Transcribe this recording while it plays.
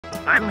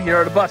I'm here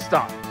at a bus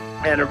stop,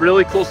 and a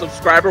really cool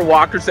subscriber,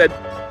 Walker, said,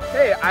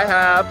 hey, I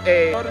have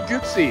a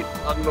MotoGuzzi.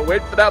 I'm gonna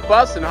wait for that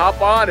bus and hop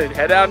on and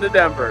head down to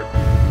Denver.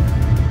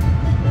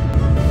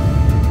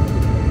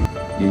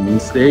 Union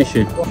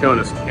Station. Showing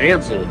us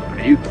canceled.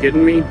 Are you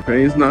kidding me?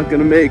 Train's not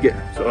gonna make it,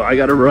 so I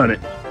gotta run it.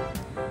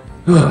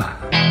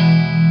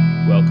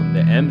 Welcome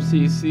to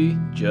MCC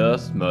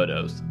Just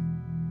Motos.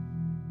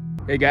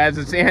 Hey guys,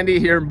 it's Andy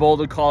here in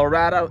Boulder,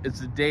 Colorado. It's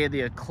the day of the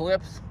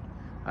eclipse.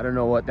 I don't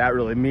know what that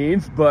really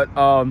means, but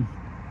I'm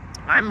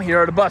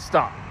here at a bus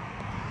stop.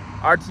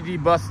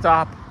 RTD bus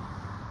stop.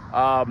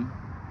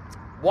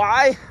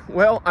 Why?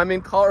 Well, I'm in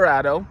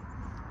Colorado.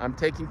 I'm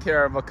taking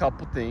care of a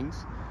couple things.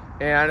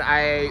 And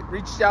I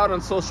reached out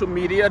on social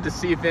media to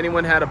see if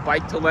anyone had a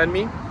bike to lend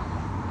me,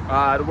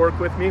 to work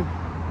with me.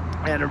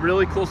 And a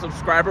really cool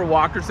subscriber,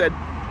 Walker, said,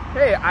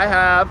 hey, I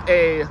have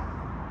a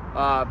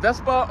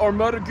Vespa or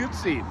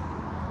MotoGuzzi.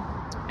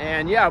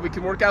 And yeah, we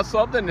can work out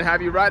something and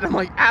have you ride. I'm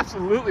like,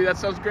 absolutely, that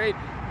sounds great.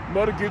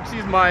 MotoGuzzi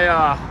is my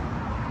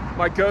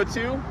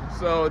go-to,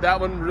 so that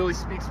one really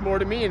speaks more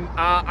to me. And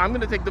I'm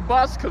gonna take the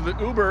bus because the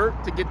Uber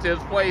to get to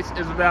his place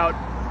is about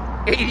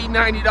 $80,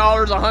 $90,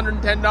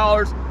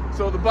 $110.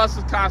 So the bus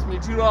has cost me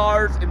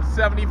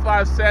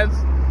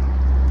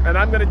 $2.75, and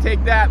I'm gonna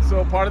take that,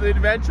 so part of the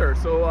adventure.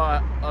 So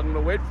I'm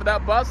gonna wait for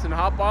that bus and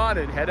hop on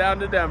and head down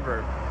to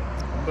Denver.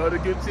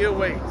 MotoGuzzi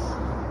awaits.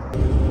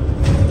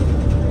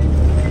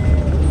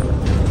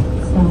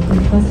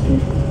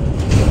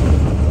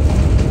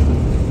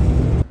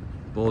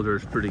 Boulder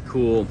is pretty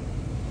cool.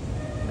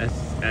 That's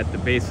at the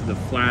base of the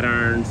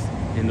Flatirons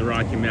in the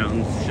Rocky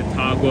Mountains,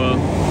 Chautauqua.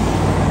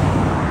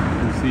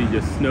 You see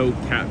just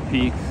snow-capped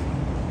peaks.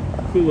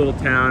 Cool little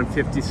town,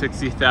 50,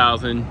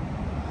 60,000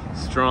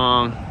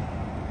 strong.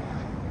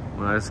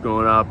 When I was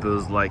going up, it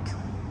was like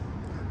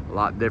a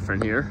lot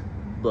different here,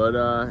 but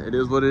it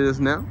is what it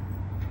is now.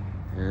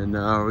 And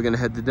we're gonna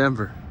head to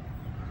Denver.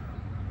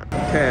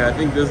 Okay, I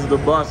think this is the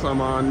bus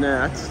I'm on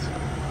next.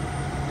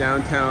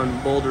 Downtown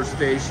Boulder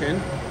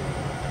Station.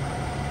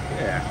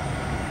 Yeah.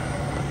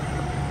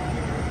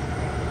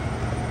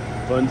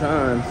 Fun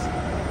times.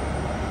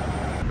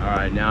 All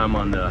right, now I'm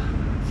on the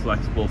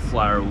flexible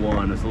Flyer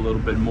 1. It's a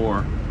little bit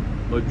more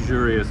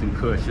luxurious and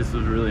cush. This is a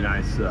really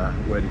nice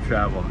way to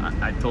travel.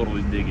 I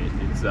totally dig it.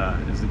 It's a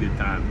good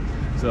time.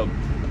 So,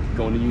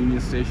 going to Union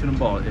Station in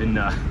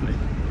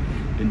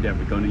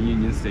Denver. Going to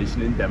Union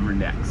Station in Denver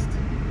next.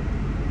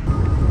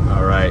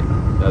 All right,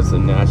 that's the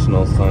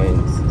National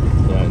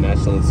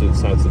Institute of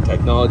Science and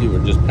Technology.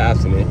 We're just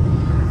passing it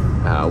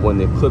when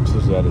the eclipse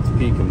was at its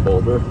peak in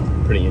Boulder.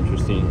 Pretty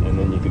interesting. And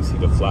then you can see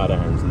the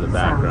Flatirons in the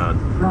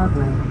background.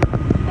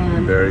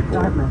 Very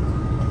cool.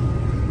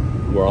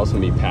 We're also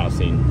going to be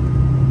passing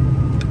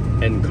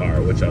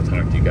NCAR, which I'll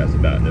talk to you guys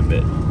about in a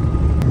bit.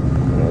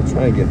 I'll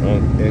try and get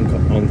on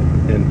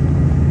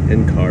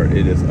NCAR.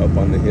 It is up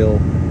on the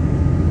hill.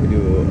 We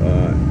do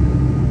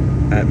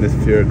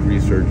atmospheric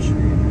research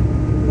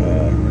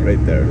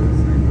right there.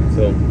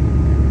 So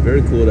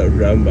very cool that we're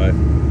driving by.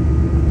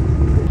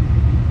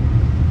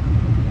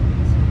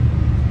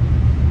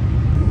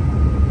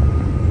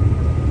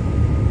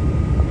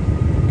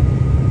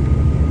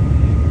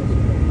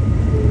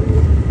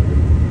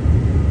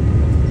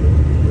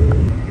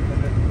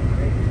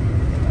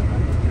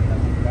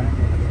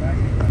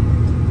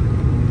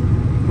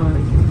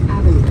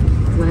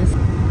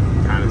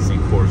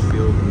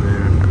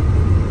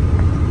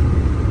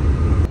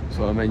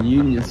 I'm at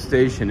Union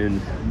Station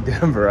in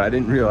Denver. I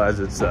didn't realize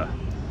it's I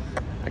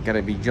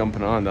gotta be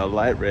jumping on the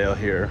light rail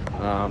here,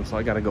 so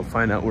I gotta go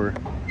find out where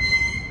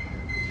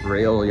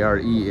rail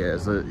yard E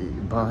is.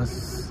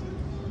 Bus,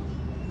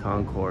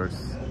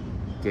 concourse,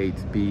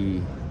 gates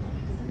B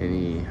and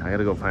E. I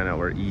gotta go find out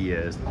where E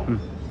is.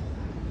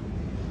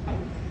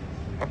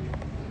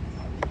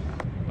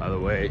 By the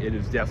way, it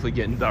is definitely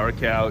getting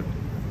dark out.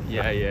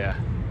 Yeah,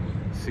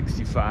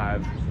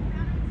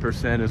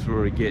 65% is where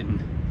we're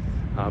getting.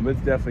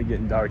 It's definitely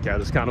getting dark out.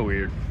 It's kind of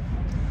weird.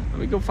 Let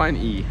me go find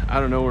E. I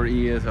don't know where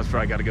E is. That's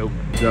where I gotta go.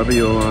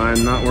 W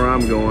line, not where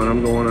I'm going.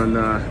 I'm going on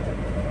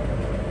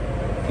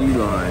E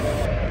line.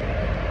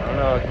 I don't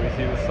know. Can we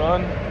see the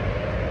sun?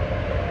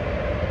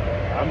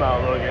 I'm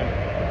not looking.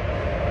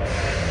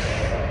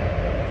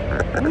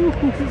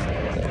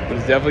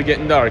 It's definitely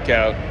getting dark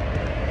out.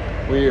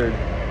 Weird.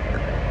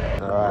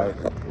 All right.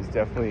 It's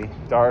definitely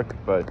dark,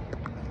 but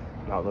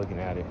I'm not looking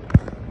at it.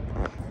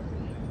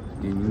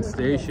 Union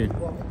Station.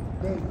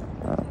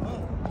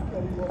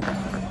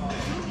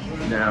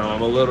 Now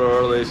I'm a little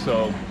early,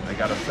 so I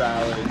got a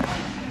salad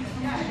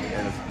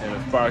and a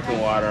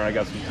sparkling water. I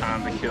got some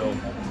time to kill.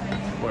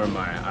 Where am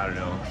I? I don't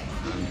know.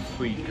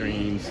 Sweet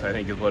greens, I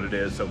think is what it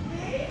is. So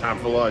time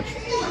for lunch.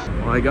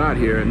 Well, I got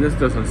here, and this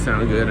doesn't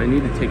sound good. I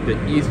need to take the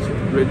East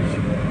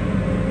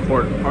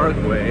Bridgeport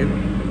Parkway,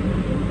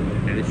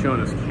 and it's showing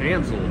us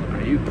canceled.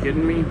 Are you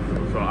kidding me?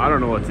 So I don't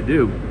know what to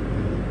do.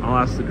 I'll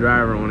ask the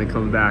driver when he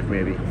comes back,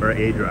 maybe, or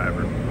a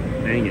driver.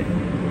 Dang it.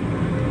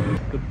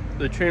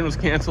 The train was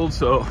canceled,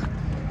 so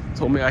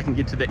told me I can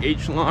get to the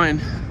H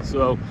line.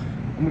 So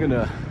I'm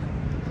gonna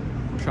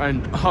Try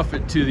and huff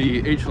it to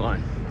the H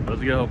line.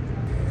 Let's go.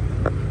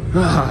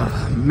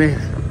 Ah, man.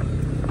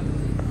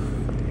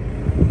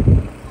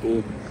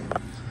 Cool.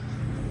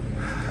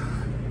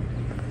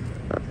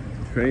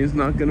 Train's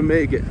not gonna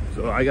make it,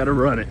 so I gotta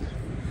run it.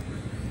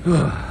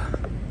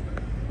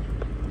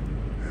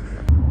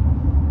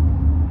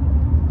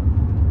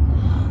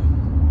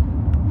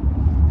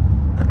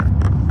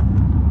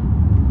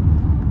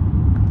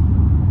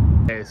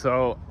 Okay,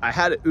 so I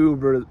had an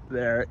Uber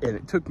there and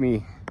it took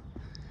me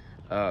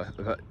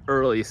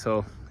early,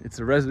 so it's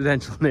a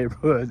residential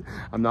neighborhood.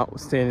 I'm not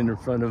standing in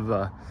front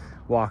of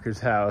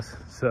Walker's house,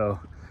 so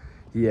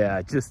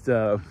yeah, just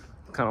kind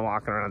of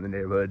walking around the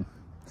neighborhood.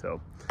 So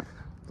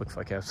looks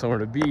like I have somewhere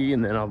to be,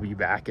 and then I'll be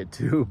back at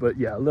 2. But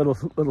yeah, little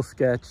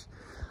sketch.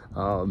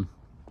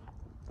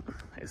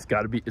 It's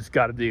got to be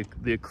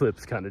the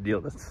Eclipse kind of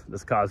deal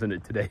that's causing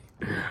it today.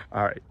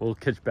 All right, we'll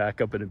catch back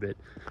up in a bit.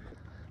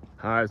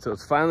 All right, so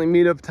it's finally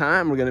meetup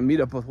time. We're gonna meet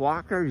up with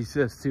Walker. He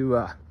says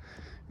to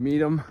meet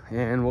him,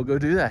 and we'll go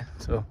do that.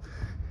 So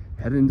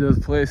head into his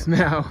place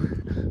now.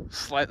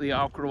 Slightly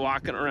awkward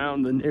walking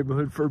around the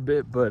neighborhood for a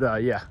bit,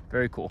 but yeah,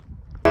 very cool.